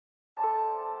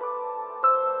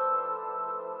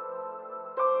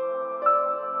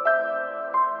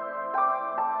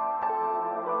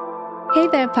Hey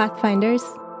there, Pathfinders.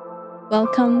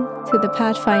 Welcome to the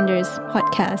Pathfinders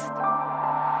podcast.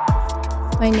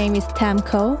 My name is Tam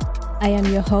Ko. I am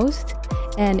your host.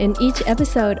 And in each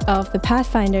episode of the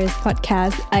Pathfinders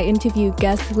podcast, I interview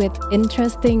guests with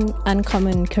interesting,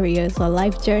 uncommon careers or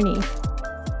life journey.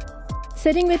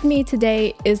 Sitting with me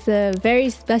today is a very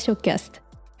special guest.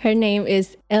 Her name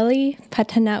is Ellie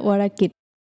Pattanaworakij.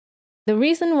 The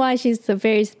reason why she's a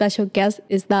very special guest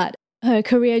is that her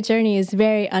career journey is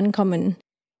very uncommon.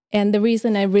 And the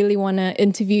reason I really want to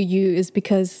interview you is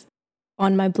because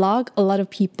on my blog, a lot of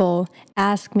people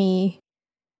ask me,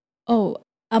 oh,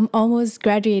 I'm almost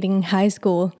graduating high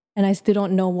school and I still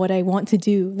don't know what I want to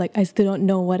do. I still don't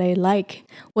know what I like.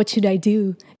 What should I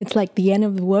do? It's like the end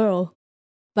of the world.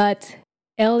 But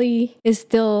Ellie is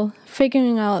still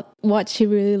figuring out what she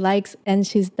really likes, and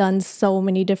she's done so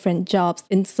many different jobs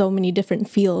in so many different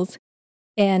fields.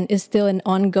 And it's still an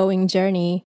ongoing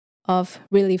journey of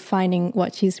really finding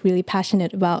what she's really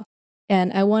passionate about.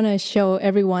 And I want to show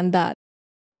everyone that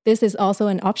this is also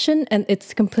an option and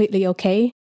it's completely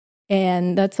okay.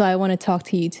 And that's why I want to talk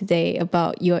to you today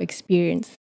about your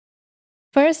experience.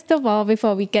 First of all,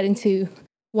 before we get into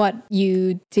what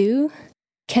you do,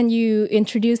 can you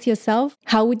introduce yourself?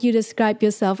 How would you describe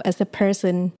yourself as a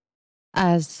person?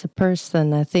 As a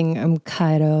person, I think I'm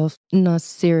kind of not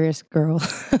serious girl.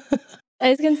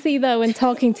 I can see that when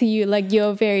talking to you,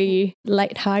 you're very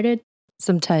lighthearted.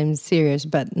 Sometimes serious,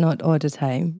 but not all the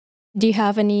time. Do you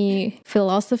have any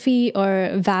philosophy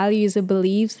or values or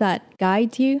beliefs that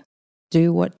guide you?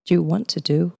 Do what you want to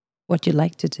do, what you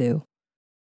like to do.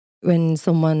 When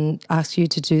someone asks you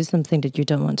to do something that you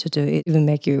don't want to do, it will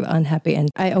make you unhappy. And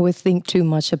I always think too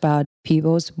much about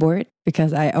people's word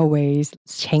because I always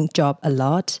change job a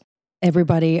lot.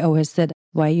 Everybody always said,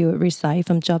 why you resign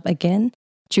from job again?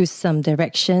 Choose some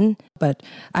direction, but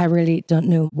I really don't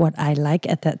know what I like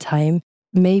at that time.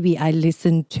 Maybe I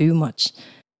listen too much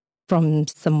from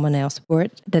someone else's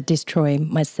word that destroy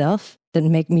myself, that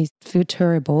make me feel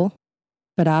terrible.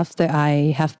 But after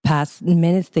I have passed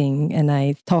many things and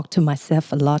I talk to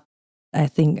myself a lot, I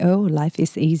think, oh, life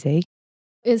is easy.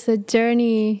 It's a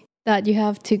journey that you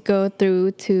have to go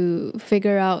through to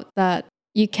figure out that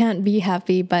you can't be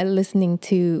happy by listening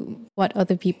to what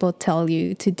other people tell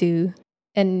you to do.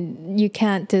 And you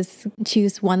can't just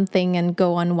choose one thing and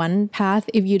go on one path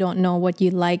if you don't know what you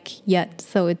like yet.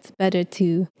 So it's better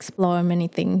to explore many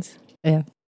things. Yeah.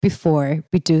 Before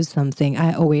we do something,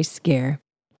 I always scare.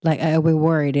 I always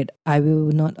worried that I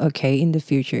will not okay in the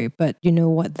future. But you know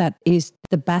what? That is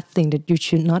the bad thing that you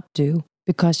should not do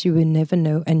because you will never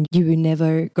know and you will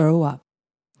never grow up.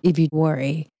 If you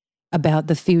worry about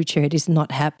the future, it is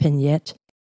not happened yet.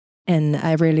 And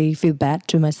I really feel bad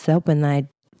to myself when I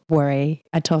worry.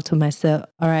 I talk to myself,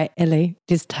 all right, Ellie,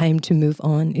 it's time to move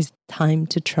on. It's time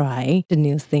to try the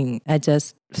new thing. I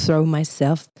just throw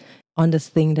myself on the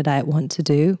thing that I want to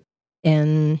do.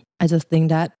 And I just think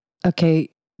that, okay,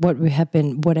 what will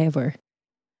happen, whatever.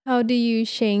 How do you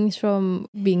change from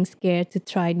being scared to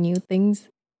try new things?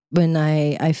 When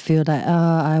I feel that,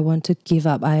 I want to give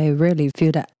up, I really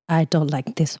feel that I don't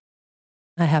like this.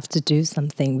 I have to do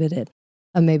something with it.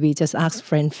 Or maybe just ask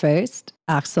friend first,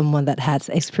 ask someone that has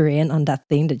experience on that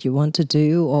thing that you want to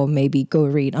do, or maybe go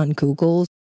read on Google,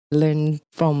 learn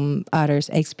from others'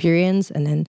 experience, and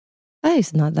then,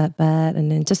 it's not that bad.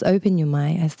 And then just open your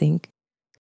mind, I think.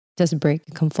 Just break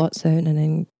the comfort zone and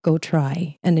then go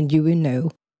try. And then you will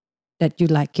know that you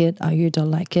like it or you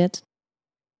don't like it.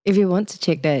 If you want to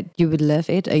check that you would love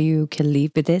it or you can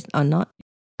live with it or not,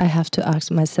 I have to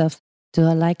ask myself, do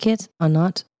I like it or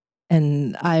not?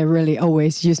 And I really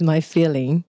always use my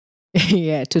feeling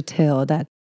to tell that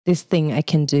this thing I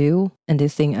can do and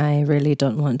this thing I really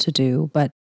don't want to do.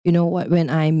 But you know what? When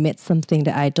I met something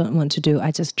that I don't want to do,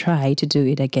 I just try to do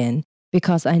it again.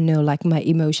 Because I know my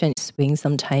emotions swing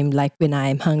sometimes. When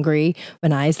I'm hungry,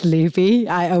 when I'm sleepy,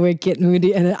 I always get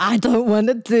moody and I don't want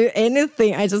to do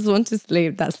anything. I just want to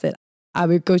sleep. That's it. I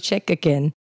will go check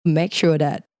again. Make sure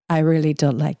that I really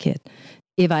don't like it.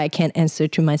 If I can answer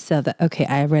to myself that, okay,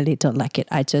 I really don't like it,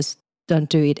 I just don't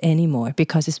do it anymore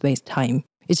because it's waste time.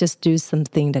 You just do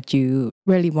something that you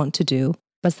really want to do.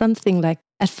 But something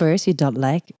at first you don't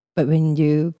like, but when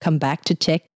you come back to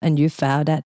check and you found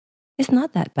that it's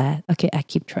not that bad. Okay, I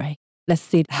keep trying. Let's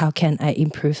see how can I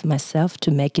improve myself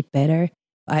to make it better.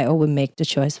 I always make the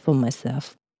choice for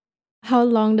myself. How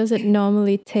long does it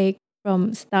normally take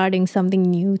from starting something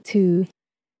new to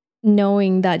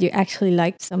knowing that you actually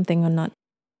like something or not?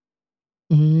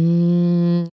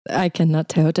 I cannot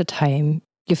tell the time.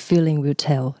 Your feeling will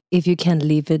tell. If you can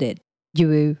live with it, you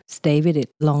will stay with it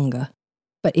longer.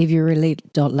 But if you really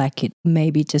don't like it,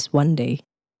 maybe just one day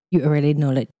you already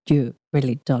know that you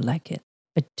really don't like it.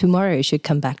 But tomorrow you should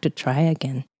come back to try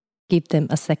again. Give them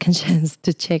a second chance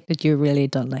to check that you really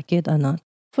don't like it or not.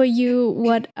 For you,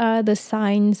 what are the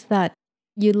signs that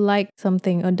you like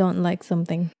something or don't like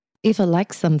something? If I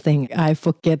like something, I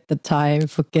forget the time,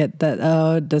 forget that,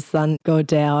 oh, the sun go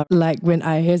down. Like when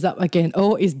I heads up again,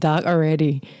 oh, it's dark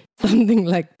already. Something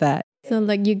like that. So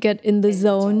like you get in the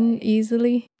zone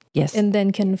easily? Yes. And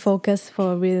then can focus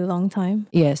for a really long time?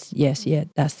 Yes,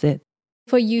 that's it.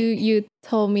 For you, you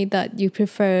told me that you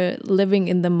prefer living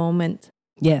in the moment.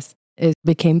 Yes, it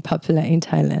became popular in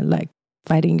Thailand, like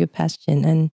finding your passion.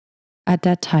 And at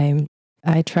that time,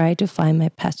 I tried to find my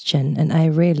passion and I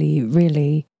really,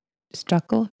 really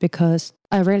struggle because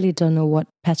I really don't know what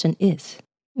passion is.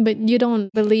 But you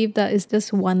don't believe that it's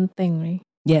just one thing, right?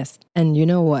 Yes. And you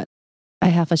know what? I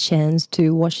have a chance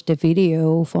to watch the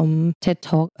video from TED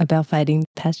Talk about finding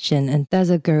passion. And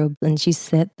there's a girl and she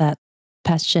said that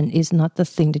passion is not the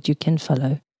thing that you can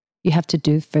follow. You have to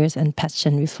do first and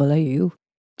passion will follow you.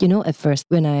 You know, at first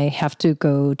when I have to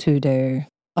go to the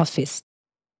office,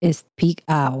 it's peak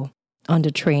hour on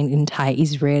the train in Thai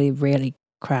is really, really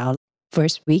crowded.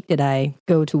 First week that I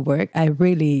go to work, I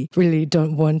really, really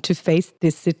don't want to face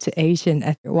this situation.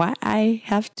 Why I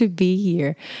have to be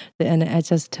here? And I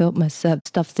just told myself,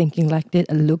 stop thinking like that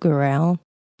and look around.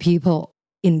 People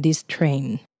in this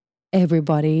train,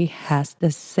 everybody has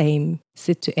the same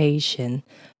situation.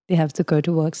 They have to go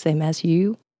to work same as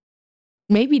you.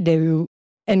 Maybe they will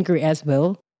angry as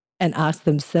well and ask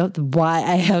themselves why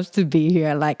I have to be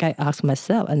here like I asked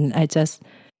myself. And I just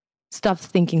stop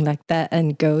thinking like that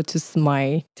and go to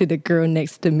smile to the girl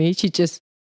next to me. She just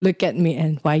looked at me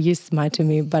and why you smile to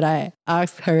me? But I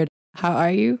asked her, how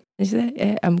are you? And she said,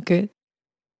 yeah, I'm good.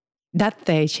 That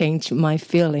day changed my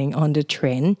feeling on the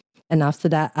train. And after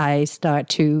that, I start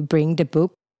to bring the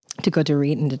book to go to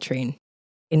read in the train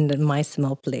in my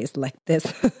small place like this.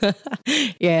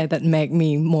 Yeah, that make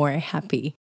me more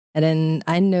happy. And then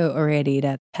I know already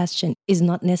that passion is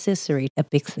not necessarily a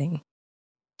big thing.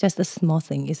 Just a small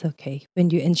thing is okay. When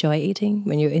you enjoy eating,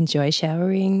 when you enjoy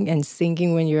showering and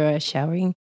singing when you're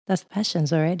showering, that's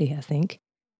passions already, I think.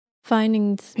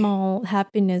 Finding small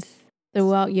happiness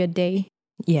throughout your day.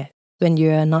 Yeah. When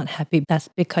you're not happy, that's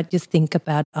because you think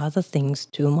about other things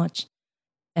too much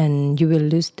and you will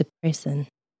lose the present.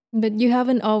 But you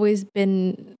haven't always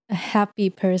been a happy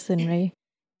person, right?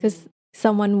 Because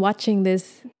someone watching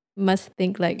this must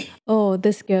think like, oh,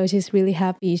 this girl, she's really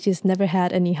happy. She's never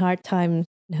had any hard time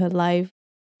in her life.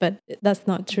 But that's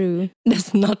not true.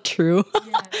 That's not true.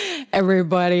 Yeah.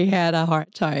 Everybody had a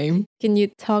hard time. Can you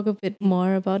talk a bit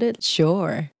more about it?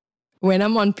 Sure. When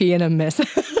I'm on PNMS.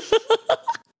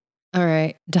 All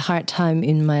right. The hard time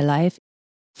in my life,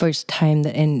 first time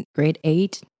that in grade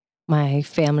 8, my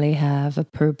family have a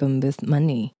problem with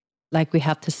money. Like we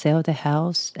have to sell the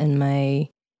house and my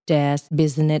dad's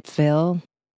business fell.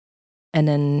 And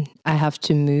then I have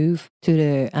to move to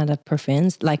the other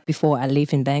province. Like before I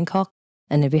live in Bangkok.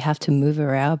 And then we have to move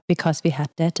around because we had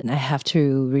that. And I have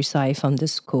to resign from the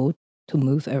school to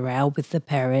move around with the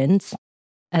parents.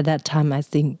 At that time, I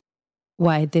think,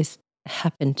 why this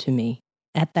happened to me?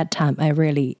 At that time, I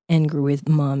really angry with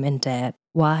mom and dad.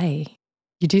 Why?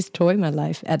 You destroyed my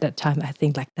life. At that time, I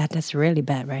think like that. That's really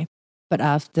bad, right? But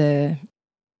after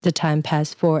the time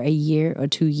passed for a year or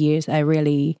 2 years, I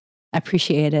really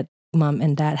appreciated mom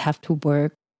and dad have to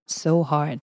work so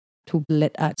hard to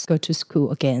let us go to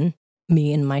school again.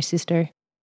 Me and my sister,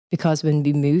 because when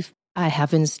we moved, I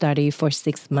haven't studied for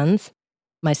 6 months,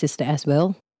 my sister as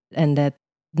well. And that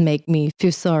make me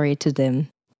feel sorry to them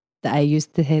that I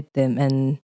used to hate them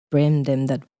and blame them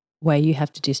that why you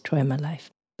have to destroy my life.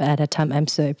 But at that time, I'm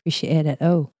so appreciated.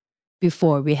 Oh,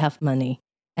 before we have money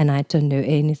and I don't know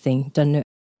anything, don't know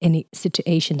any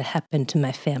situation that happened to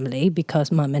my family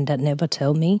because mom and dad never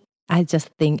tell me. I just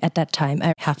think at that time,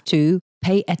 I have to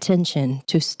pay attention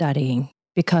to studying.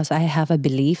 Because I have a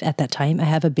belief at that time, I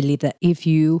have a belief that if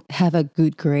you have a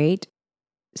good grade,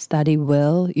 study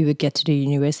well, you will get to the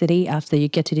university. After you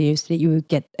get to the university, you will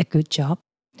get a good job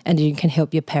and you can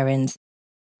help your parents.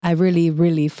 I really,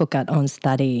 really forgot on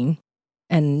studying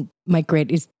and my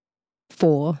grade is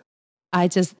 4. I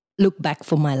just look back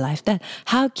for my life that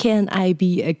how can I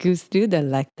be a good student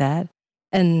like that?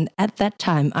 And at that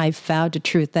time, I found the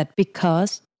truth that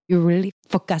because you really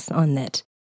focus on it,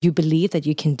 you believe that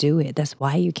you can do it. That's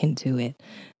why you can do it.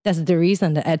 That's the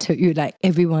reason that I told you like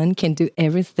everyone can do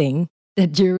everything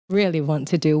that you really want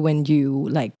to do when you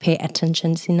like pay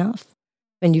attention enough,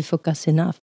 when you focus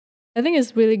enough. I think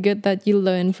it's really good that you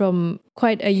learn from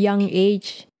quite a young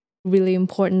age really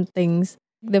important things.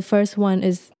 The first one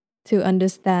is to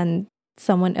understand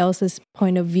someone else's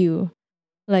point of view.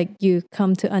 Like you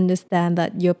come to understand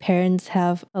that your parents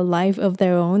have a life of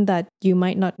their own that you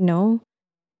might not know,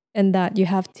 and that you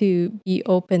have to be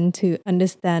open to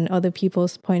understand other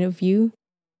people's point of view.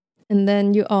 And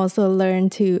then you also learn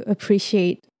to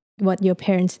appreciate what your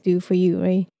parents do for you,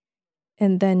 right?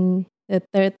 And then the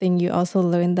third thing, you also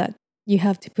learn that you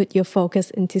have to put your focus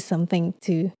into something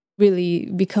to really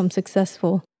become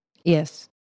successful. Yes.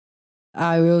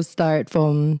 I will start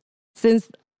from, since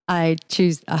I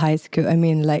choose a high school, I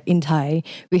mean, like in Thai,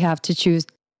 we have to choose,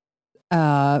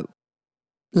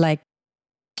 like,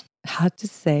 how to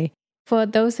say? For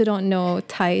those who don't know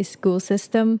Thai school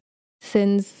system,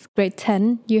 since grade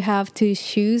 10, you have to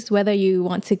choose whether you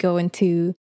want to go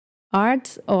into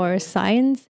arts or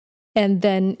science. And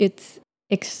then it's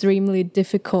extremely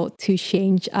difficult to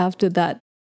change after that,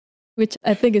 which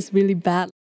I think is really bad.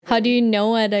 How do you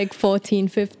know at like 14,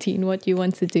 15 what you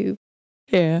want to do?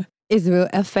 Yeah. It will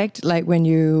affect like when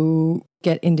you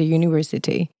get into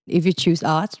university. If you choose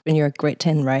arts when you're grade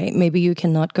 10, right? Maybe you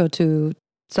cannot go to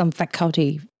some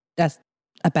faculty that's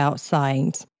about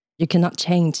science. You cannot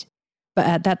change. But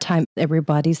at that time,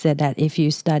 everybody said that if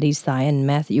you study science and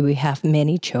math, you will have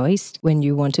many choice when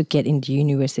you want to get into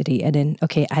university. And then,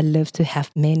 okay, I love to have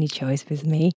many choice with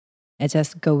me. I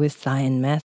just go with science and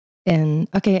math. And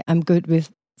okay, I'm good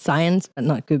with science, but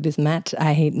not good with math.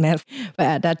 I hate math. But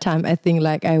at that time, I think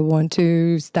like I want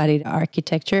to study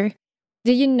architecture.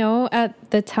 Did you know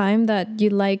at the time that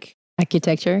you like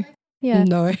Architecture? Yeah.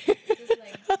 No.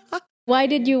 Why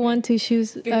did you want to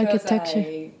choose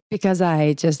architecture? Because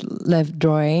I just love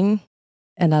drawing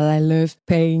and I love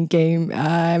playing game.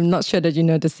 I'm not sure that you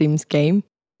know the Sims game.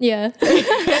 Yeah.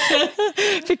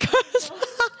 Because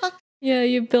Yeah,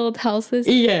 you build houses.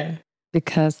 yeah.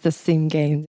 Because the Sim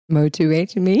game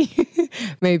motivated me.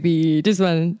 Maybe this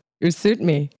one will suit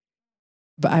me.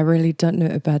 But I really don't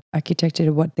know about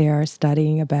architecture, what they are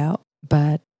studying about.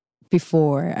 But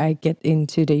before I get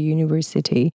into the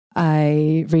university,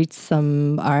 I read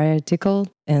some article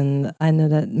and I know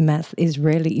that math is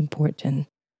really important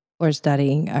for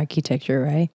studying architecture,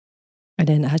 right? And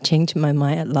then I changed my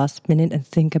mind at last minute and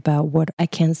think about what I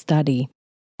can study.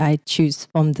 I choose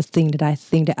from the thing that I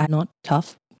think that are not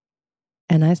tough.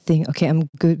 And I think, okay, I'm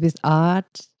good with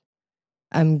art.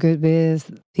 I'm good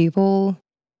with people.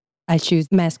 I choose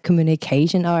mass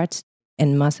communication arts,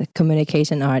 and mass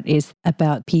communication art is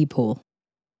about people.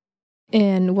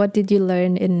 And what did you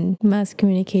learn in mass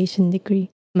communication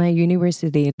degree? My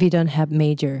university, we don't have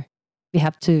major. We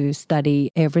have to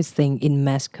study everything in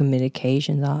mass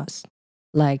communication arts,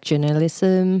 like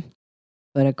journalism,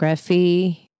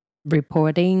 photography,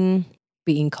 reporting,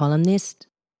 being columnist,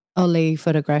 only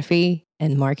photography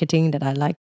and marketing that I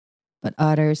like. But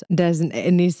others, there's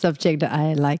any subject that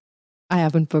I like. I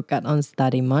haven't focused on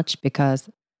study much because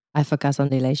I focus on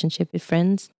relationship with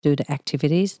friends, do the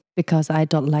activities, because I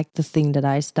don't like the thing that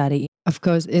I study. Of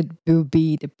course, it will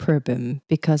be the problem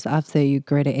because after you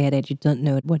graduate, you don't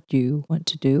know what you want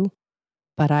to do.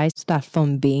 But I start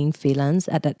from being freelance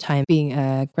at that time, being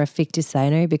a graphic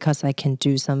designer because I can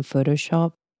do some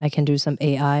Photoshop, I can do some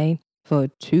AI for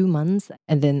 2 months.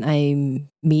 And then I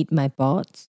meet my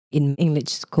boss in English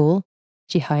school.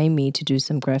 She hired me to do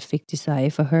some graphic design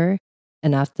for her.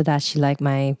 And after that, she liked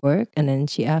my work. And then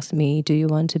she asked me, do you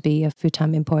want to be a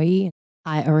full-time employee?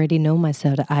 I already know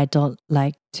myself that I don't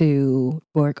like to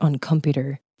work on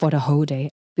computer for the whole day.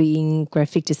 Being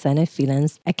graphic designer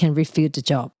freelance, I can refuse the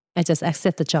job. I just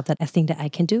accept the job that I think that I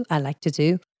can do, I like to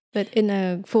do. But in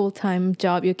a full-time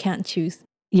job, you can't choose.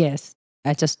 Yes.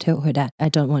 I just told her that I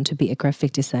don't want to be a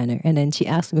graphic designer. And then she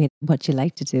asked me what she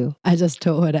liked to do. I just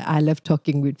told her that I love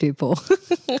talking with people.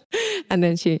 And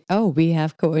then we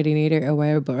have coordinator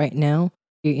available right now.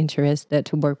 You interested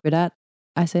to work with that?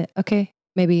 I said, okay,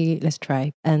 maybe let's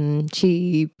try. And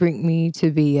she bring me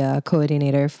to be a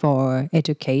coordinator for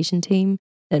education team.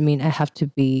 That means I have to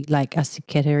be like a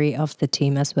secretary of the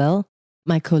team as well.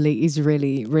 My colleague is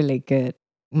really, really good.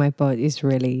 My boss is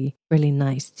really, really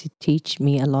nice to teach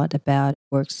me a lot about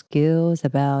work skills,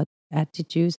 about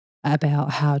attitudes,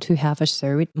 about how to have a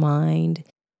service mind.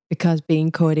 Because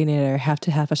being coordinator, have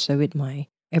to have a service mind.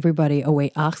 Everybody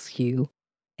always asks you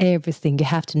everything. You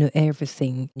have to know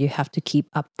everything. You have to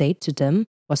keep update to them.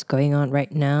 What's going on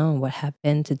right now? What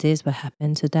happened to this? What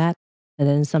happened to that? And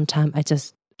then sometimes I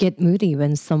just get moody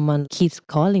when someone keeps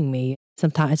calling me.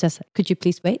 Sometimes I just, could you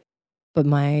please wait? But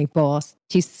my boss,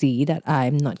 she see that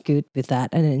I'm not good with that.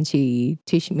 And then she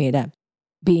teach me that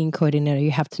being coordinator,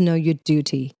 you have to know your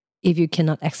duty. If you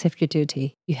cannot accept your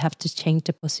duty, you have to change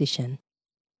the position.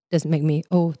 Doesn't make me,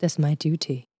 oh, that's my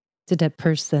duty. So that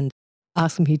person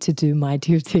asked me to do my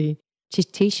duty. She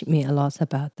teach me a lot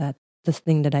about that. The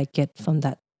thing that I get from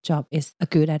that job is a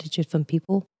good attitude from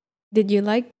people. Did you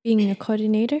like being a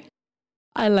coordinator?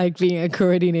 I like being a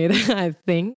coordinator, I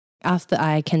think. After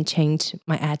I can change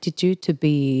my attitude to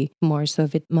be more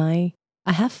service minded,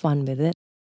 I have fun with it.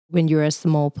 When you're a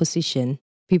small position,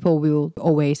 people will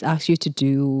always ask you to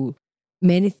do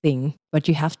many things, but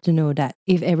you have to know that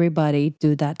if everybody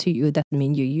do that to you, that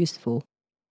means you're useful.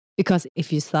 Because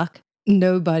if you suck,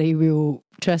 nobody will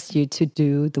trust you to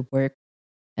do the work.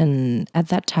 And at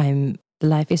that time, the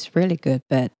life is really good,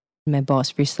 but my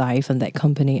boss resigned from that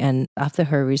company. And after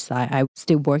her resign, I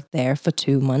still worked there for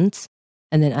 2 months.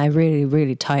 And then I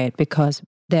really tired because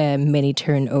there are many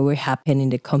turnover happen in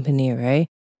the company, right?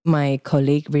 My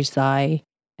colleague resigned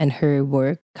and her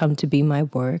work come to be my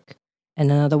work.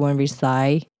 And another one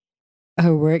resigned,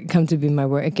 her work come to be my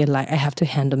work again. Like I have to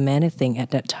handle many things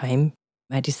at that time.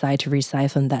 I decided to resign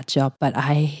from that job, but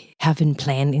I haven't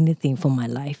planned anything for my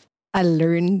life. I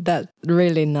learned that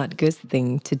really not good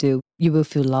thing to do. You will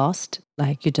feel lost,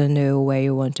 like you don't know where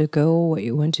you want to go, what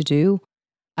you want to do.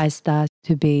 I start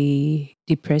to be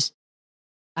depressed.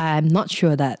 I'm not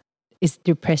sure that it's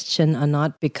depression or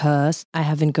not because I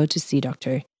haven't go to see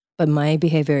doctor, but my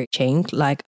behavior changed.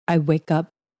 Like I wake up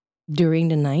during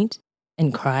the night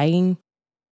and crying,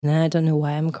 and I don't know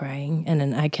why I'm crying, and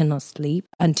then I cannot sleep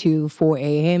until 4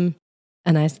 a.m.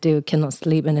 and I still cannot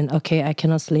sleep. And then okay, I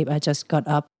cannot sleep. I just got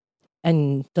up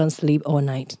and don't sleep all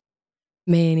night.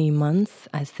 Many months,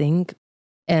 I think.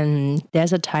 And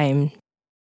there's a time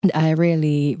that I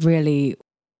really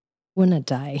wanna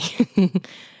die.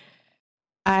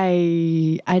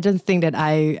 I don't think that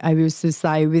I will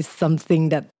suicide with something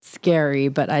that's scary,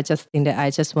 but I just think that I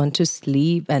just want to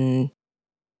sleep and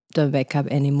don't wake up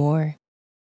anymore.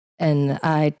 And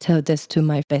I tell this to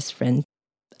my best friend.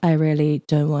 I really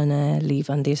don't want to live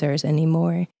on this earth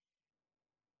anymore.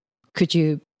 Could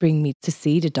you bring me to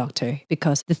see the doctor?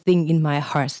 Because the thing in my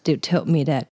heart still told me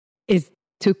that it's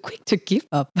too quick to give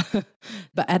up.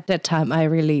 But at that time, I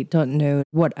really don't know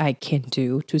what I can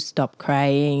do to stop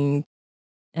crying.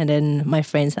 And then my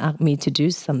friends asked me to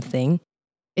do something.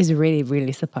 It's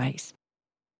really surprised.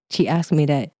 She asked me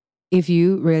that if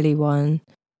you really want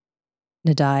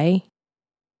to die,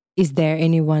 is there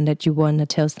anyone that you want to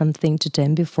tell something to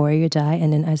them before you die?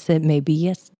 And then I said, maybe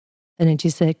yes. And then she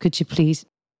said, could you please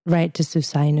write the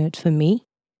suicide note for me?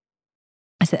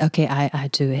 I said, okay, I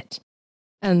do it.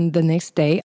 And the next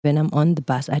day, when I'm on the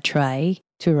bus, I try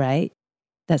to write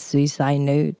that suicide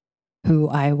note, who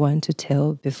I want to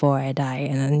tell before I die.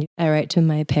 And then I write to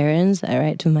my parents, I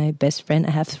write to my best friend. I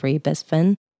have 3 best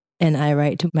friends. And I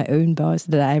write to my own boss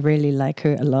that I really like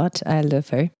her a lot. I love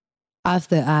her.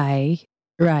 After I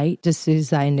write the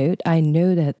suicide note, I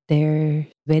know that they're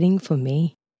waiting for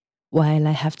me while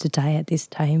I have to die at this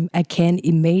time. I can't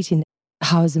imagine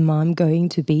how's mom going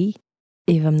to be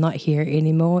if I'm not here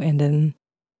anymore. And then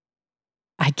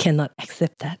I cannot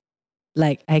accept that.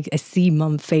 Like I see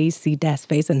mom's face, see dad's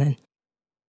face, and then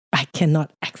I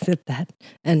cannot accept that.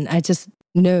 And I just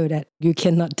know that you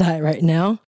cannot die right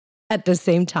now. At the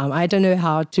same time, I don't know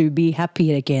how to be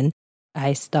happy again.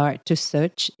 I start to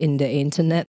search in the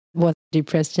internet what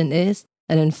depression is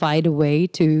and then find a way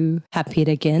to happy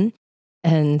again.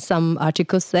 And some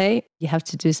articles say you have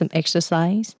to do some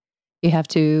exercise. You have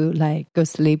to like go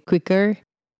sleep quicker,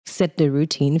 set the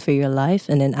routine for your life.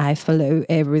 And then I follow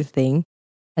everything.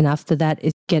 And after that,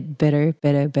 it get better.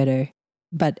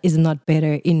 But it's not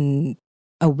better in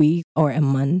a week or a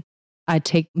month. I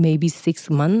take maybe 6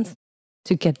 months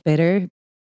to get better.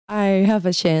 I have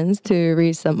a chance to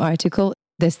read some article.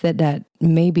 They said that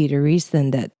maybe the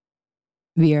reason that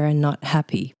we are not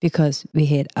happy because we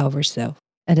hate ourselves.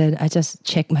 And then I just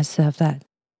check myself that,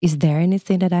 is there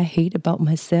anything that I hate about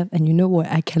myself? And you know what?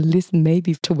 I can list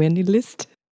maybe 20 lists.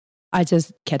 I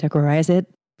just categorize it.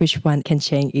 Which one can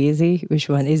change easy? Which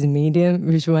one is medium?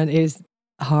 Which one is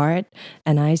hard?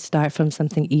 And I start from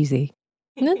something easy.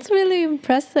 That's really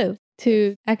impressive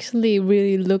to actually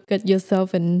really look at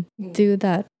yourself and do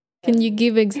that. Can you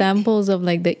give examples of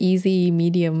like the easy,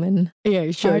 medium, and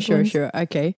sure.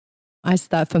 Okay. I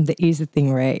start from the easy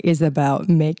thing, right? It's about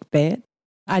make bed.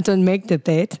 I don't make the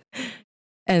bed.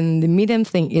 And the medium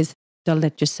thing is don't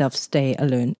let yourself stay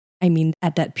alone. I mean,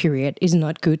 at that period, it's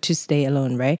not good to stay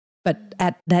alone, right? But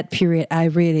at that period, I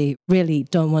really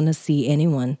don't want to see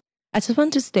anyone. I just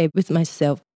want to stay with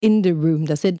myself in the room.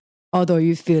 That's it. Although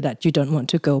you feel that you don't want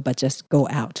to go, but just go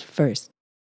out first.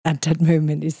 At that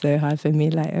moment, it's so hard for me.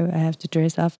 Like, oh, I have to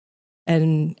dress up.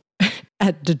 And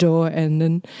at the door, and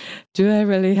then do I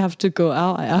really have to go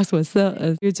out? I ask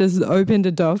myself, you just open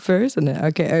the door first, and then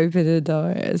okay, open the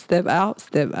door, step out,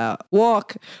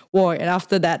 walk. And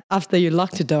after that, after you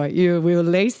lock the door, you will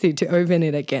lazy to open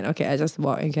it again. Okay, I just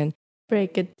walk again.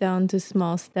 Break it down to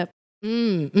small steps.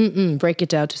 Break it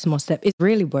down to small steps. It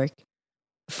really works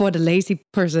for the lazy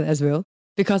person as well.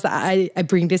 Because I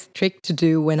bring this trick to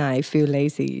do when I feel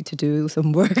lazy to do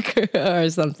some work or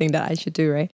something that I should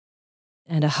do, right?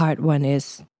 And the hard one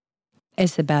is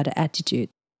about the attitude.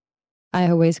 I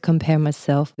always compare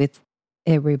myself with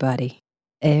everybody.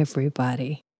 I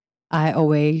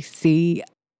always see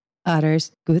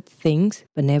others' good things,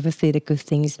 but never see the good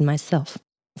things in myself.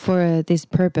 For this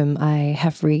purpose, I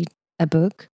have read a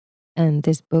book, and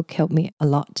this book helped me a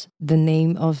lot. The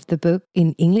name of the book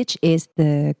in English is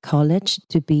The Courage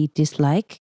to Be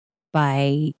Disliked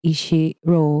by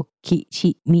Ichiro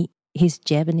Kishimi. He's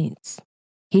Japanese.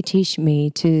 He teach me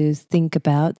to think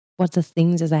about what the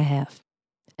things that I have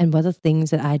and what the things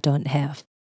that I don't have.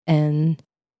 And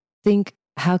think,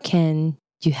 how can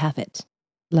you have it?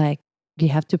 Like, you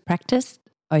have to practice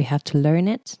or you have to learn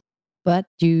it. But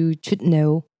you should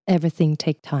know everything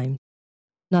take time.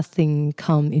 Nothing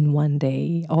come in one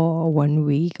day or 1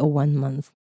 week or 1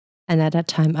 month. And at that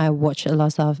time, I watched a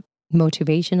lot of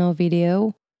motivational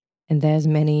video, and there's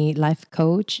many life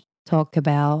coach talk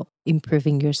about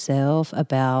improving yourself,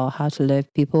 about how to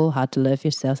love people, how to love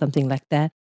yourself, something like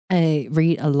that. I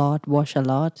read a lot, watch a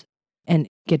lot, and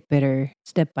get better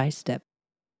step by step.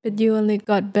 But you only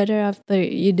got better after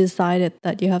you decided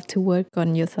that you have to work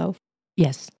on yourself.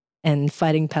 Yes, and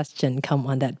fighting passion come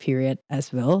on that period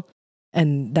as well.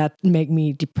 And that made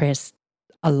me depressed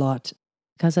a lot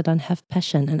because I don't have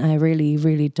passion and I really,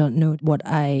 really don't know what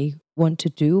I want to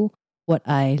do, what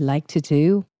I like to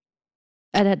do.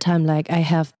 At that time, like I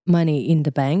have money in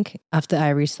the bank after I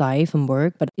resign from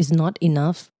work, but it's not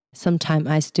enough. Sometimes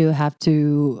I still have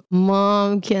to,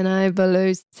 Mom, can I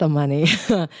borrow some money?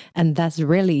 And that's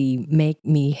really make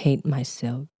me hate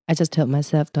myself. I just tell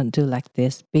myself, don't do like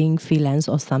this. Being freelance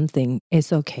or something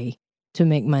is okay to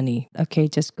make money. Okay,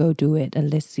 just go do it and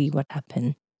let's see what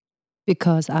happens.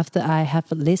 Because after I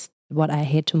have a list, what I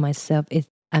hate to myself is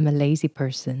I'm a lazy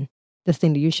person. The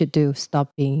thing that you should do,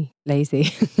 stop being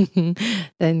lazy.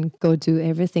 Then go do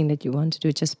everything that you want to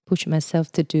do. Just push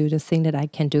myself to do the thing that I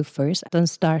can do first. Don't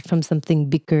start from something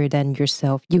bigger than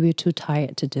yourself. You will be too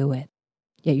tired to do it.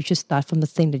 Yeah, you should start from the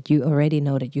thing that you already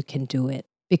know that you can do it.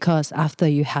 Because after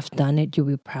you have done it, you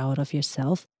will be proud of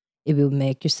yourself. It will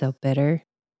make yourself better.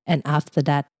 And after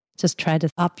that, just try to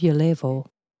up your level.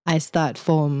 I start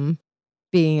from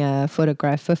being a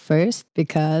photographer first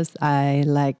because I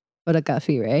like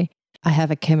photography, right? I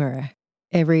have a camera.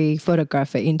 Every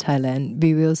photographer in Thailand,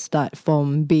 we will start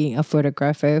from being a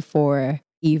photographer for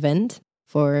event,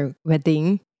 for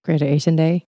wedding, graduation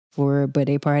day, for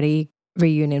birthday party,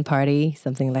 reunion party,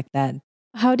 something like that.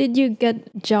 How did you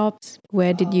get jobs?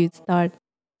 Where did you start?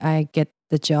 I get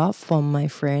the job from my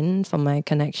friend, from my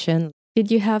connection. Did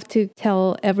you have to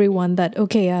tell everyone that,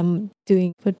 okay, I'm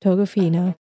doing photography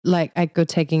now? Like I go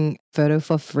taking photo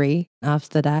for free.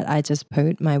 After that, I just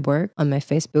post my work on my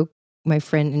Facebook. My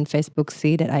friend in Facebook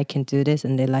see that I can do this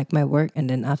and they like my work. And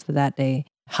then after that, they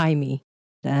hire me.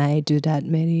 Then I do that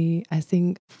maybe, I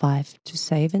think 5 to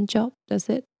 7 jobs. That's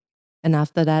it. And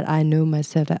after that, I know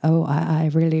myself that,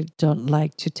 I really don't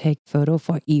like to take photo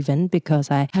for event because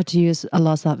I have to use a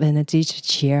lot of energy to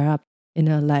cheer up. You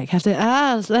know, like have to,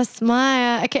 let's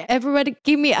smile. Okay, everybody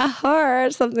give me a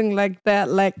heart, something like that.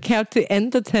 Like have to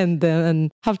entertain them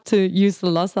and have to use a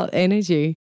lot of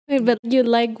energy. Wait, but you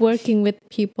like working with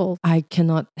people. I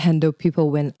cannot handle people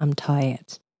when I'm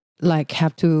tired. Like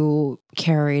have to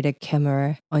carry the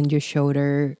camera on your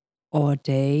shoulder all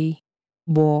day,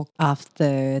 walk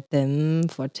after them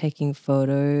for taking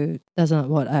photo. That's not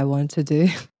what I want to do.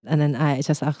 And then I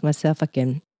just ask myself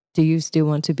again, do you still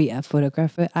want to be a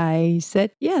photographer? I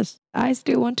said, yes, I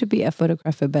still want to be a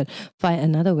photographer, but find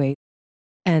another way.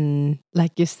 And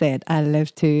like you said, I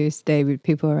love to stay with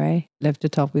people, right? Love to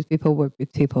talk with people, work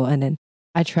with people. And then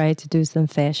I try to do some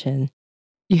fashion.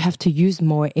 You have to use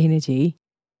more energy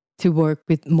to work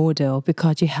with model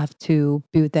because you have to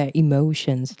build their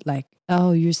emotions. Like,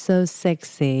 oh, you're so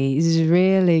sexy. It's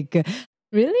really good.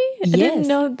 Really? I didn't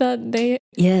know that they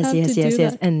Yes.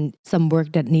 that. And some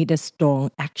work that need a strong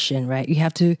action, right? You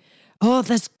have to, oh,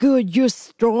 that's good. You're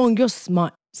strong. You're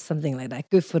smart. Something like that.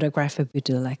 Good photographer would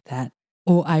do like that.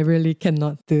 Oh, I really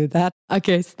cannot do that.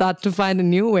 Okay, start to find a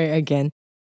new way again.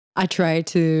 I try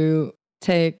to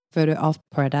take photo of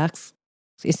products.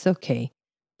 It's okay.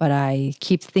 But I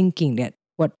keep thinking that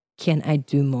what can I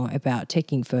do more about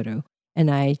taking photo? And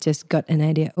I just got an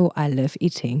idea, oh, I love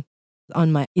eating.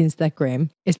 On my Instagram,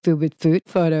 it's filled with food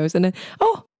photos. And then,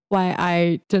 oh, why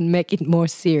I don't make it more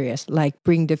serious, like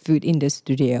bring the food in the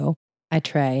studio. I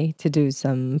try to do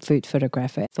some food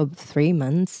photography for 3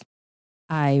 months.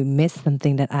 I missed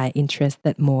something that I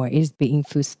interested more is being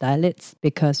food stylist,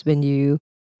 because when you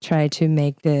try to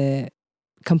make the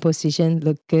composition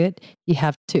look good, you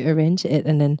have to arrange it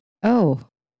and then, oh,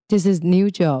 this is new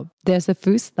job. There's a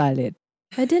food stylist.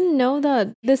 I didn't know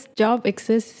that this job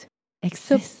exists.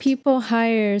 So people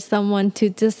hire someone to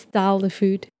just style the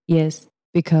food. Yes,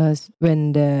 because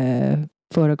when the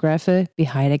photographer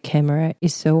behind the camera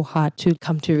is so hard to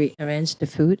come to rearrange the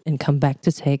food and come back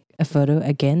to take a photo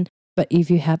again. But if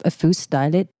you have a food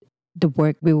stylist, the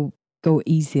work will go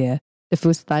easier. The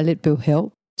food stylist will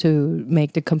help to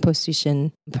make the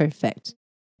composition perfect.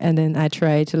 And then I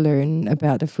try to learn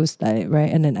about the food stylist, right?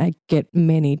 And then I get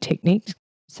many techniques.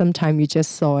 Sometimes you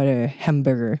just saw the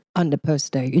hamburger on the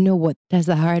poster. You know what? There's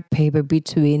a hard paper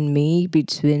between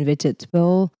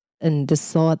vegetable, and the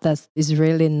sauce that is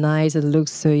really nice and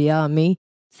looks so yummy.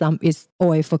 Some is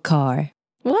oil for car.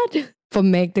 What? For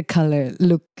make the color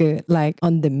look good, like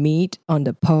on the meat, on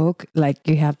the pork, like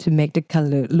you have to make the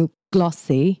color look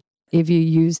glossy. If you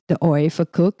use the oil for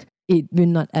cook, it will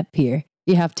not appear.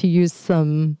 You have to use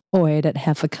some oil that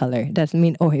have a color. That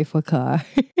means oil for car.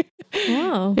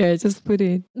 Wow. Yeah, just put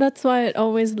it. That's why it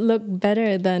always look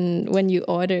better than when you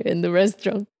order in the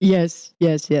restaurant. Yes,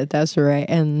 that's right.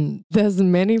 And there's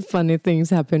many funny things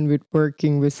happen with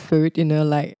working with food,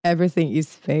 like everything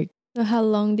is fake. So how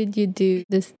long did you do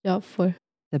this job for?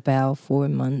 About 4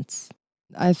 months.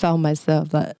 I found myself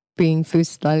that being food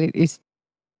stylist is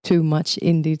too much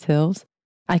in details.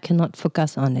 I cannot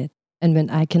focus on it. And when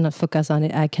I cannot focus on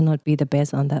it, I cannot be the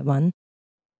best on that one.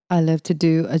 I love to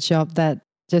do a job that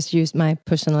just use my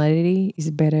personality is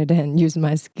better than use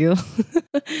my skill.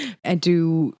 I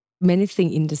do many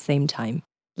things in the same time.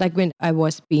 Like when I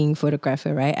was being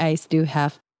photographer, right? I still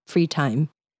have free time.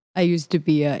 I used to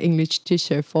be an English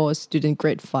teacher for student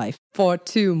grade 5 for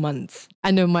 2 months.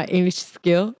 I know my English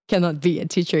skill cannot be a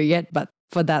teacher yet, but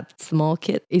for that small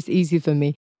kid, it's easy for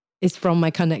me. It's from my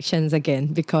connections again,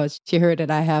 because she heard that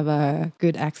I have a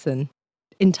good accent.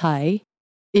 In Thai,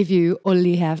 if you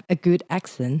only have a good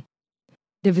accent,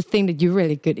 they would think that you're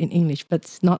really good in English, but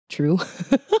it's not true.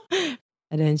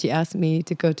 And then she asked me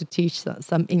to go to teach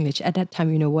some English. At that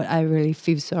time, you know what? I really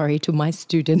feel sorry to my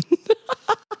student.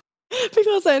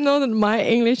 Because I know that my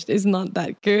English is not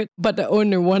that good, but the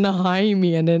owner want to hire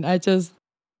me. And then I just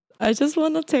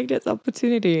want to take this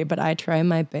opportunity, but I try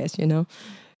my best,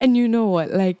 And you know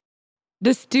what? Like,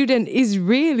 the student is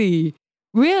really,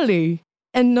 really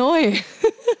annoying.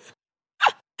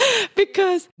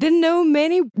 Because they know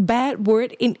many bad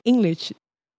words in English.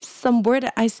 Some word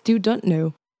that I still don't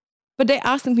know. But they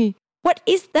ask me, what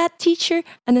is that, teacher?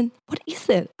 And then, what is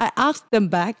it? I asked them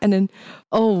back and then,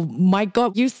 oh my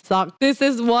God, you suck. This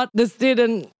is what the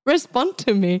student respond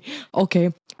to me.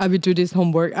 Okay, I will do this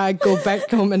homework. I go back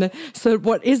home and then, so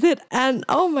what is it? And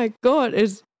oh my God,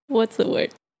 what's the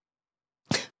word?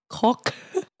 Cock.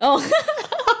 Oh.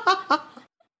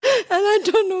 And I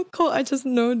don't know cock. I just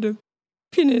know the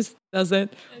penis does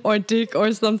it, or dick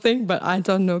or something, but I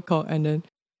don't know cock. And then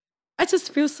I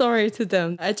just feel sorry to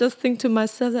them. I just think to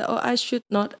myself that, I should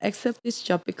not accept this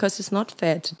job because it's not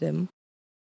fair to them.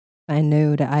 I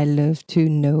know that I love to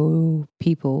know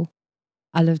people.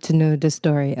 I love to know the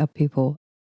story of people.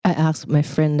 I asked my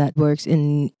friend that works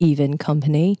in event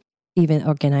company, event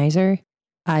organizer.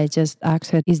 I just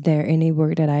asked her, is there any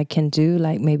work that I can do,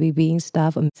 like maybe being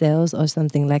staff or sales or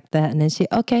something like that? And then she,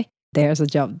 okay, there's a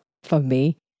job for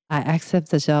me. I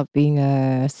accept the job being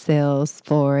a sales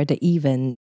for the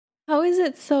event. How is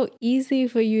it so easy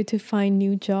for you to find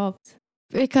new jobs?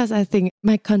 Because I think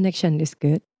my connection is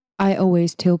good. I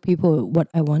always tell people what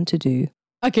I want to do.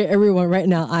 Okay, everyone, right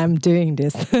now I'm doing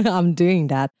this. I'm doing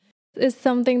that. It's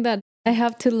something that I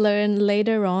have to learn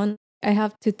later on. I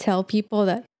have to tell people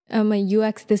that I'm a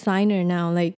UX designer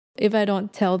now. Like, if I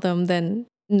don't tell them, then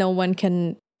no one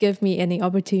can give me any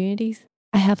opportunities.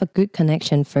 I have a good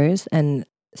connection first. And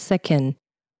second,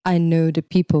 I know the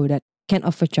people that can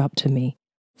offer job to me.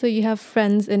 So you have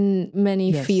friends in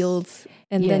many fields,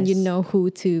 and then you know who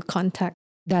to contact.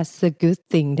 That's a good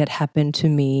thing that happened to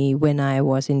me when I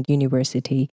was in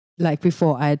university. Like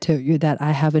before, I told you that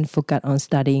I haven't focused on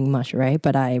studying much, right?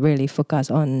 But I really focus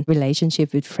on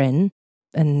relationship with friends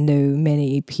and know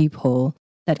many people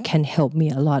that can help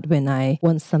me a lot when I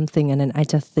want something. And then I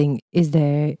just think, is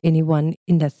there anyone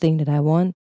in that thing that I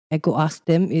want? I go ask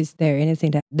them, is there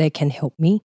anything that they can help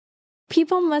me?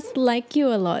 People must like you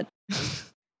a lot.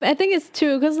 I think it's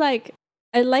true because like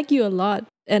I like you a lot.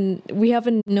 And we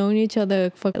haven't known each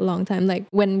other for a long time. Like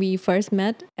when we first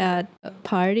met at a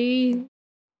party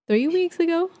 3 weeks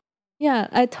ago. Yeah,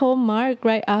 I told Mark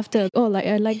right after, oh, like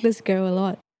I like this girl a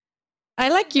lot. I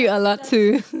like you a lot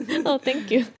too. Oh,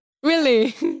 thank you.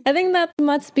 Really? I think that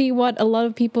must be what a lot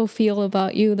of people feel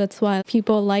about you. That's why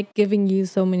people like giving you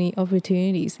so many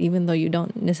opportunities, even though you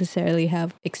don't necessarily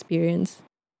have experience.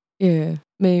 Yeah,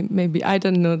 maybe. I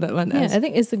don't know that one. Yeah, I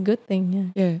think it's a good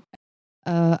thing. Yeah.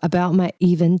 About my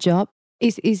event job,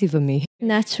 it's easy for me.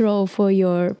 Natural for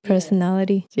your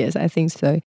personality. Yes, I think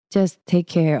so. Just take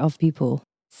care of people.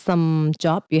 Some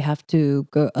job you have to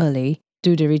go early,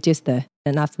 do the register.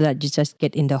 And after that, you just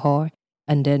get in the hall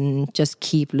and then just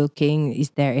keep looking. Is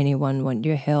there anyone want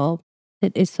your help?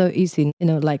 It is so easy,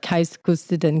 like high school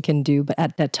student can do. But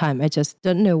at that time, I just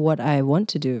don't know what I want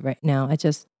to do right now. I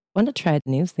just want to try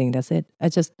the new thing. That's it. I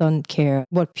just don't care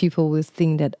what people will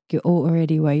think that you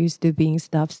already were used to being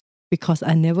staff because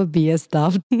I never be a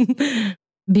staff.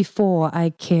 Before I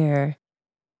care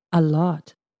a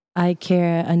lot. I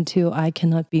care until I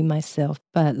cannot be myself.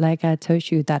 But like I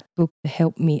told you, that book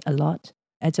helped me a lot.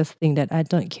 I just think that I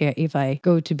don't care if I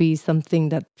go to be something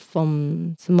that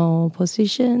from small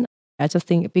position. I just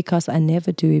think because I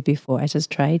never do it before, I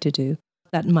just try to do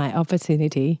that my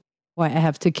opportunity. Why I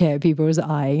have to care people's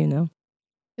eye.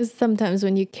 Because sometimes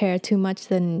when you care too much,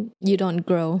 then you don't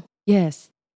grow. Yes.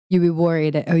 You will worry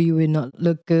that, oh, you will not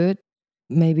look good.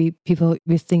 Maybe people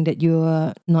will think that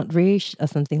you're not rich or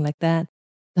something like that.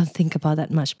 Don't think about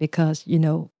that much because,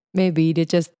 maybe they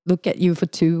just look at you for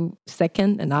 2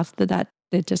 seconds and after that,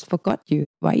 they just forgot you.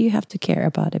 Why you have to care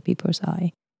about the people's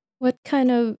eye? What kind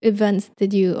of events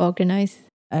did you organize?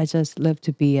 I just love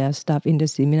to be a staff in the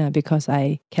seminar because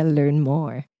I can learn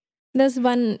more. There's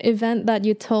one event that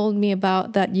you told me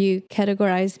about that you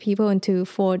categorize people into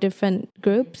 4 different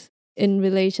groups in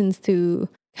relations to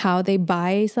how they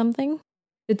buy something.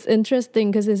 It's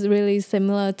interesting because it's really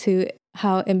similar to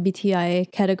how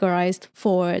MBTI categorized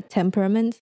 4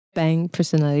 temperaments. Bank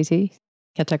personality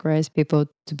categorize people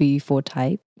to be 4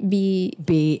 type. B-A-N-K.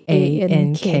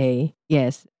 B-A-N-K.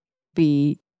 Yes.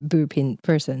 B, blueprint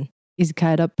person. Is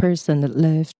kind of person that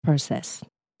loves process.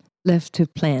 Love to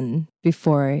plan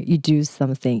before you do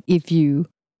something. If you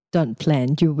don't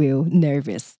plan, you will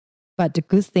nervous. But the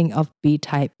good thing of B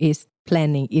type is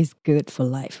planning is good for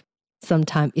life.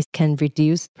 Sometimes it can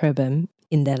reduce problem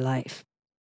in their life.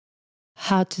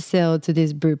 How to sell to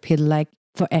this blueprint? Like,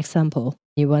 for example,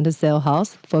 you want to sell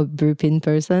house for blueprint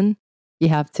person, you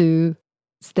have to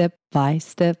step by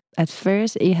step. At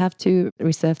first, you have to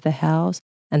reserve the house.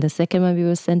 And the second one, we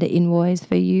will send the invoice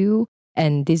for you.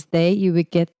 And this day you will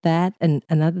get that. And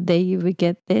another day you will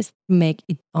get this. Make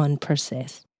it on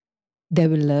process. They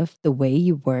will love the way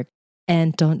you work.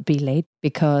 And don't be late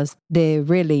because they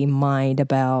really mind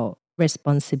about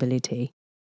responsibility.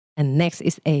 And next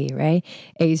is A, right?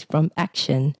 A is from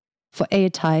action. For A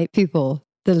type people,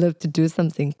 they love to do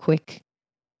something quick.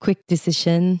 Quick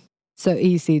decision. So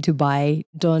easy to buy.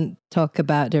 Don't talk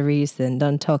about the reason.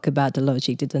 Don't talk about the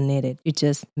logic. They don't need it. You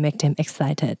just make them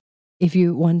excited. If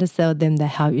you want to sell them the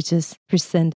house, you just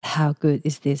present how good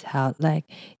is this house. Like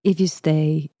if you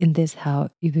stay in this house,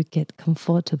 you will get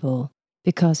comfortable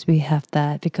because we have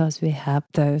that, because we have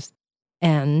those.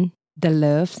 And they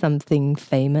love something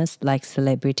famous like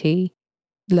celebrity,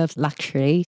 love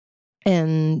luxury.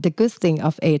 And the good thing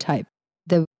of A type,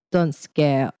 they don't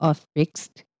scare of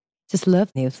risk. Just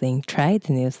love new things, try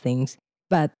the new things.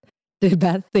 But the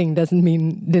bad thing doesn't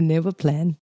mean they never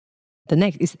plan. The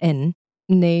next is N,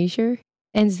 nature,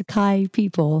 and it's kind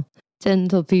people,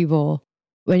 gentle people.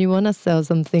 When you want to sell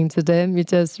something to them, you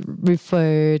just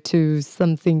refer to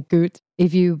something good.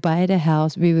 If you buy the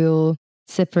house, we will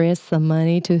separate some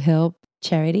money to help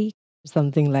charity,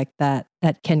 something like that,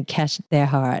 that can catch their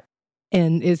heart.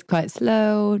 And it's quite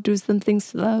slow, do something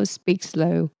slow, speak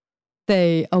slow.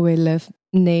 They always love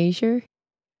nature.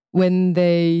 When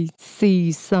they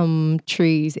see some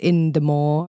trees in the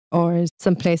mall or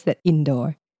some place that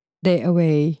indoor, they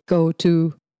always go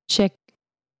to check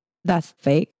that's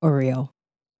fake or real.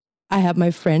 I have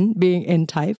my friend being N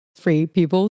type, 3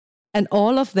 people, and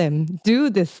all of them do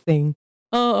this thing.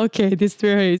 Oh, okay, this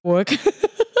really work.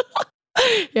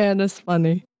 Yeah, that's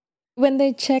funny. When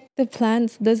they check the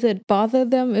plants, does it bother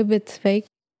them if it's fake?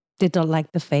 They don't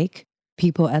like the fake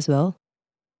people as well.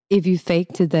 If you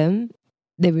fake to them,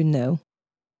 they will know,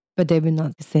 but they will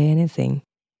not say anything.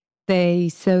 They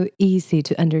so easy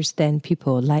to understand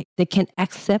people. Like they can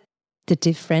accept the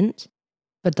different,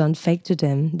 but don't fake to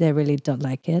them. They really don't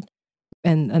like it.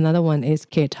 And another one is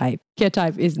K type. K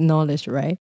type is knowledge,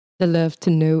 right? They love to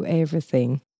know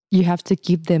everything. You have to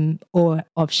give them all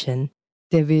option.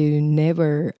 they will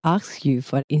never ask you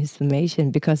for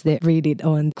information because they read it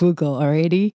on Google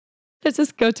already. Let's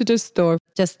just go to the store,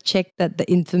 just check that the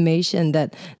information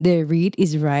that they read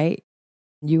is right.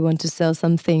 You want to sell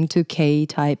something to K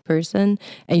type person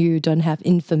and you don't have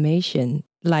information,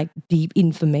 like deep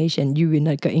information, you will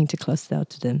not going to close sell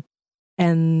to them.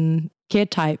 And K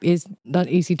type is not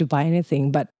easy to buy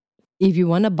anything, but if you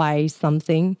want to buy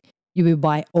something, you will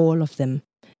buy all of them.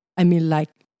 I mean, like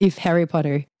if Harry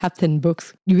Potter have 10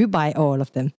 books, you will buy all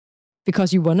of them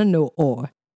because you want to know all.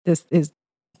 This is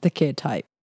the K type.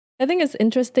 I think it's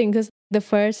interesting because the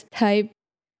first type,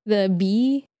 the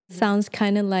B, sounds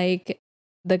kind of like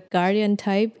the Guardian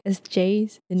type,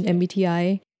 SJs in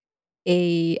MBTI.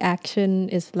 A action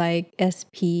is like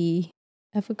SP.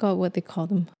 I forgot what they call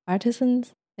them.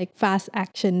 Artisans, like fast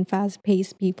action, fast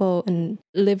paced people and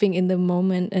living in the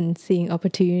moment and seeing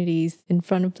opportunities in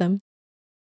front of them.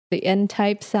 The N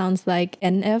type sounds like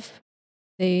NF.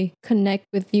 They connect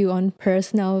with you on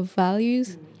personal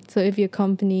values. So if your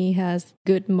company has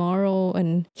good moral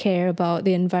and care about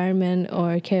the environment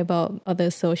or care about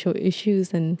other social issues,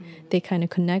 then they kind of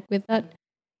connect with that.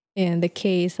 And the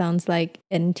K sounds like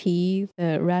NT,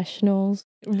 the rationals.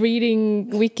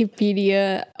 Reading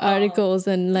Wikipedia articles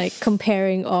and like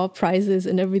comparing all prices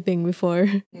and everything before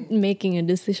making a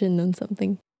decision on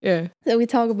something. Yeah. So we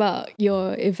talk about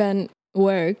your event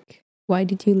work. Why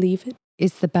did you leave it?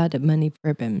 It's about the money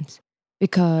problems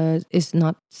because it's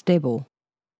not stable.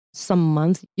 Some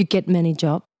months you get many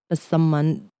jobs, but some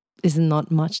months is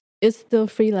not much. It's still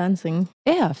freelancing.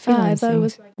 Yeah, freelancing. I thought it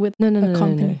was with a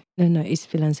company. No, it's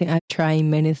freelancing. I try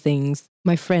many things.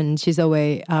 My friend, she's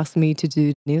always asked me to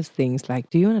do new things like,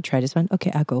 do you want to try this one?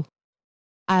 Okay, I'll go.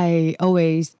 I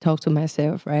always talk to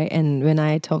myself, right? And when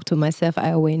I talk to myself,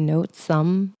 I always note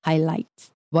some highlights,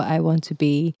 what I want to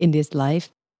be in this life.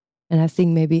 And I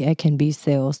think maybe I can be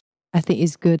sales. I think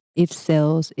it's good if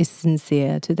sales is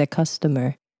sincere to the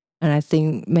customer. And I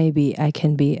think maybe I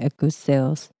can be a good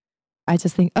sales. I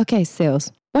just think, okay,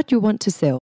 sales, what you want to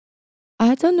sell?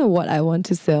 I don't know what I want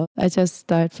to sell. I just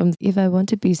start from if I want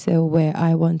to be sale, where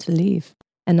I want to live.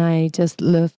 And I just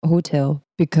love hotel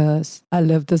because I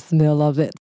love the smell of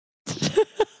it.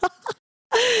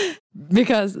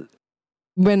 Because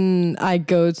when I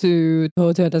go to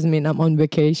hotel, doesn't mean I'm on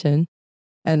vacation.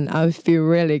 And I feel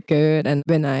really good. And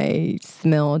when I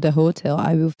smell the hotel,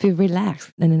 I will feel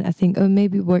relaxed. And then I think, oh,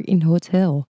 maybe work in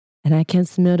hotel. And I can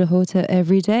smell the hotel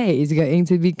every day. It's going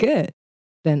to be good.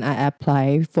 Then I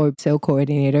apply for sales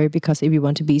coordinator because if you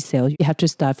want to be sales, you have to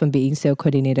start from being sales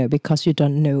coordinator because you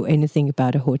don't know anything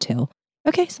about a hotel.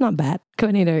 Okay, it's not bad.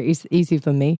 Coordinator is easy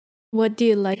for me. What do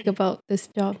you like about this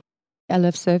job? I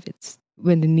love service.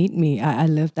 When they need me, I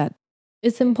love that.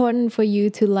 It's important for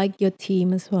you to like your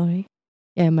team as well, right?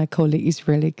 Yeah, my colleague is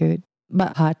really good,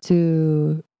 but hard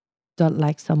to don't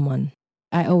like someone.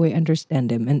 I always understand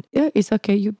them and yeah, it's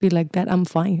okay. You be like that. I'm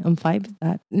fine. I'm fine with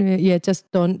that. Yeah, just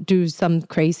don't do some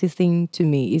crazy thing to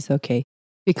me. It's okay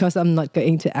because I'm not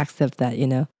going to accept that, you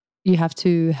know. You have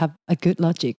to have a good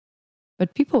logic.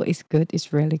 But people is good.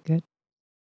 It's really good.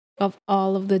 Of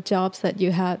all of the jobs that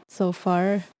you had so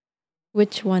far,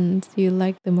 which ones do you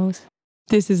like the most?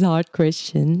 This is a hard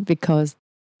question because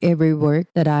every work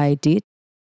that I did,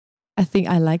 I think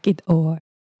I like it or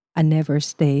I never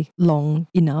stay long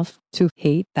enough to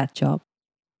hate that job.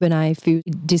 When I feel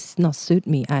it does not suit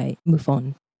me, I move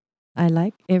on. I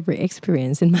like every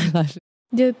experience in my life.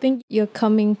 Do you think you're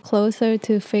coming closer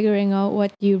to figuring out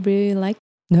what you really like?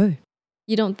 No.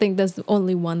 You don't think there's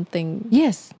only one thing?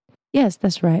 Yes,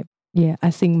 that's right. Yeah,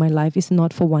 I think my life is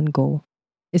not for one goal.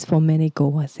 It's for many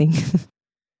goals, I think.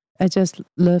 I just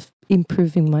love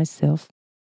improving myself.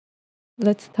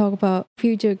 Let's talk about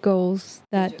future goals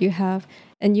that you have.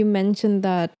 And you mentioned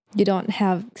that you don't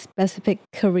have specific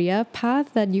career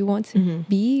path that you want to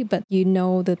be, but you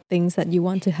know the things that you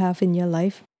want to have in your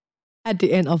life. At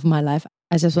the end of my life,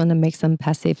 I just want to make some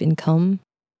passive income.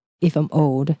 If I'm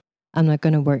old, I'm not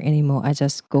going to work anymore. I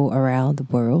just go around the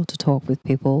world to talk with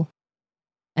people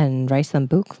and write some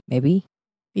book, maybe.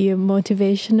 Be a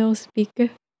motivational speaker?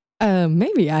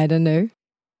 Maybe, I don't know.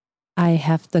 I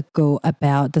have to go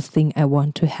about the thing I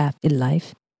want to have in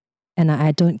life. And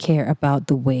I don't care about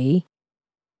the way.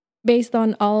 Based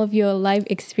on all of your life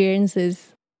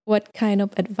experiences, what kind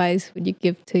of advice would you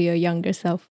give to your younger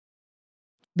self?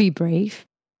 Be brave.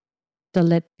 Don't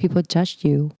let people judge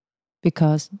you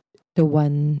because the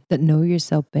one that know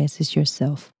yourself best is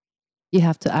yourself. You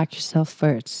have to ask yourself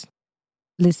first.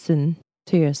 Listen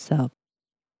to yourself.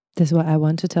 That's what I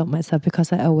want to tell myself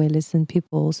because I always listen to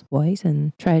people's voice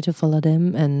and try to follow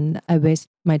them and I waste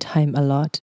my time a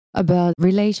lot. About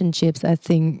relationships, I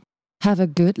think have a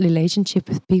good relationship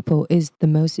with people is the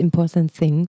most important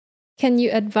thing. Can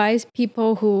you advise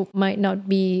people who might not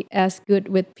be as good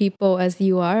with people as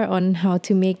you are on how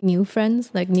to make new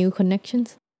friends, like new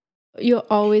connections? You're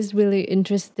always really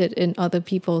interested in other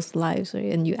people's lives,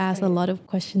 right? And you ask a lot of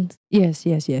questions. Yes.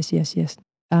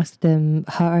 Ask them,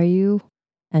 how are you?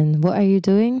 And what are you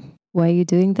doing? Why are you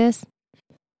doing this?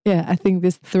 Yeah, I think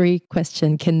these 3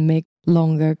 questions can make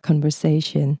longer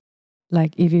conversation.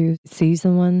 Like if you see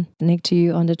someone next to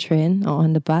you on the train or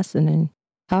on the bus and then,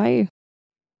 how are you?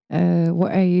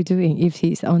 What are you doing? If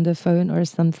he's on the phone or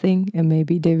something, and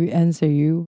maybe they will answer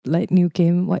you like, new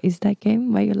game. What is that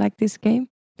game? Why you like this game?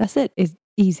 That's it. It's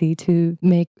easy to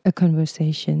make a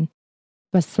conversation.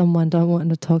 But someone don't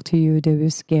want to talk to you, they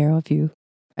will scare of you.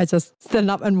 I just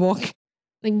stand up and walk.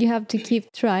 Like you have to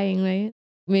keep trying, right?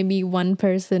 Maybe one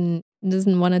person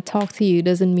doesn't want to talk to you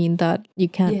doesn't mean that you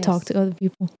can't talk to other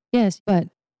people. Yes, but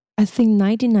I think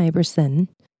 99%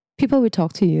 people will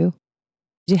talk to you.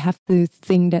 You have to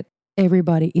think that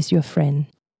everybody is your friend,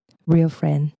 real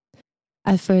friend.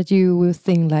 At first, you will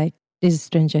think like, this is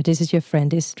stranger, this is your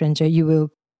friend, this is stranger. You will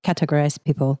categorize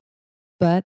people.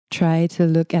 But try to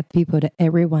look at people that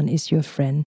everyone is your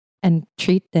friend and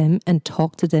treat them and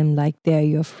talk to them like they're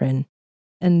your friend.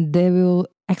 And they will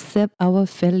accept our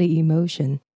friendly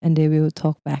emotion and they will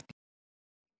talk back.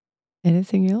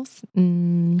 Anything else?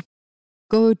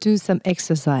 Go do some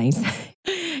exercise.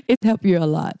 It helps you a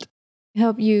lot.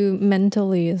 Help you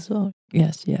mentally as well.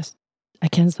 Yes. I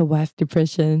can survive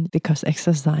depression because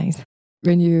exercise.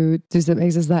 When you do some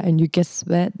exercise and you get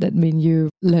sweat, that means you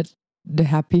let the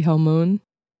happy hormone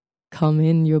come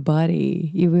in your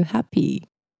body. You will happy.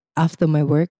 After my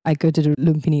work, I go to the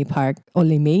Lumpini Park,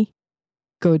 only me.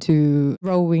 Go to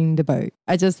rowing the boat.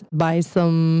 I just buy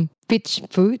some fish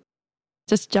food.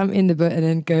 Just jump in the boat and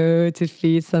then go to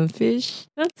feed some fish.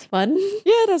 That's fun.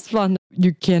 Yeah, that's fun.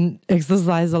 You can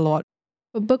exercise a lot.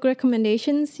 For book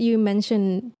recommendations, you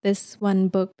mentioned this one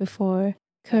book before,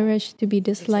 Courage to be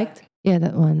Disliked. Yeah,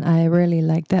 that one. I really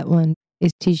like that one.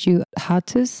 It teaches you how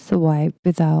to survive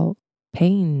without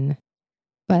pain.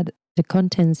 But the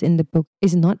contents in the book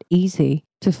is not easy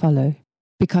to follow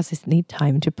because it needs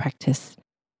time to practice.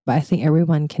 But I think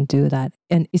everyone can do that.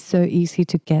 And it's so easy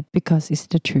to get because it's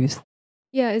the truth.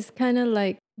 Yeah, it's kind of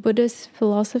like Buddhist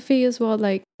philosophy as well.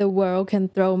 Like the world can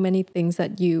throw many things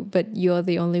at you, but you're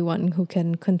the only one who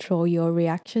can control your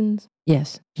reactions.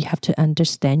 Yes, you have to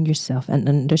understand yourself and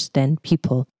understand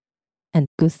people, and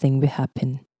good thing will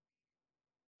happen.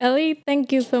 Ellie,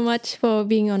 thank you so much for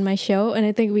being on my show. And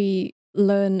I think we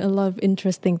learned a lot of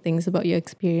interesting things about your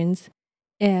experience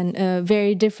and a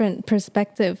very different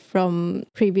perspective from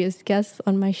previous guests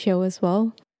on my show as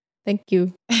well. Thank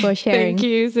you for sharing. Thank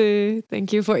you, Sue.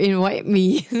 Thank you for inviting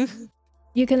me.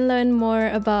 You can learn more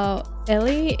about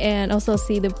Ellie and also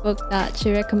see the book that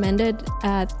she recommended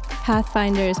at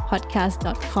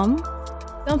pathfinderspodcast.com.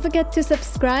 Don't forget to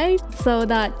subscribe so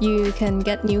that you can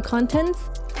get new contents.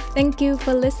 Thank you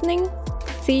for listening.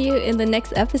 See you in the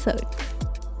next episode.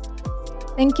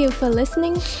 Thank you for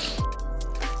listening.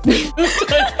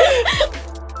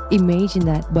 Imagine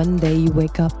that one day you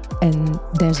wake up and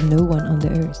there's no one on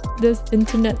the earth. Does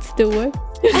internet still work?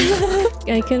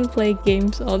 I can play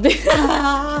games all day.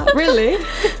 Really?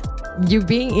 You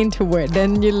being introvert,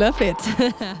 then you love it.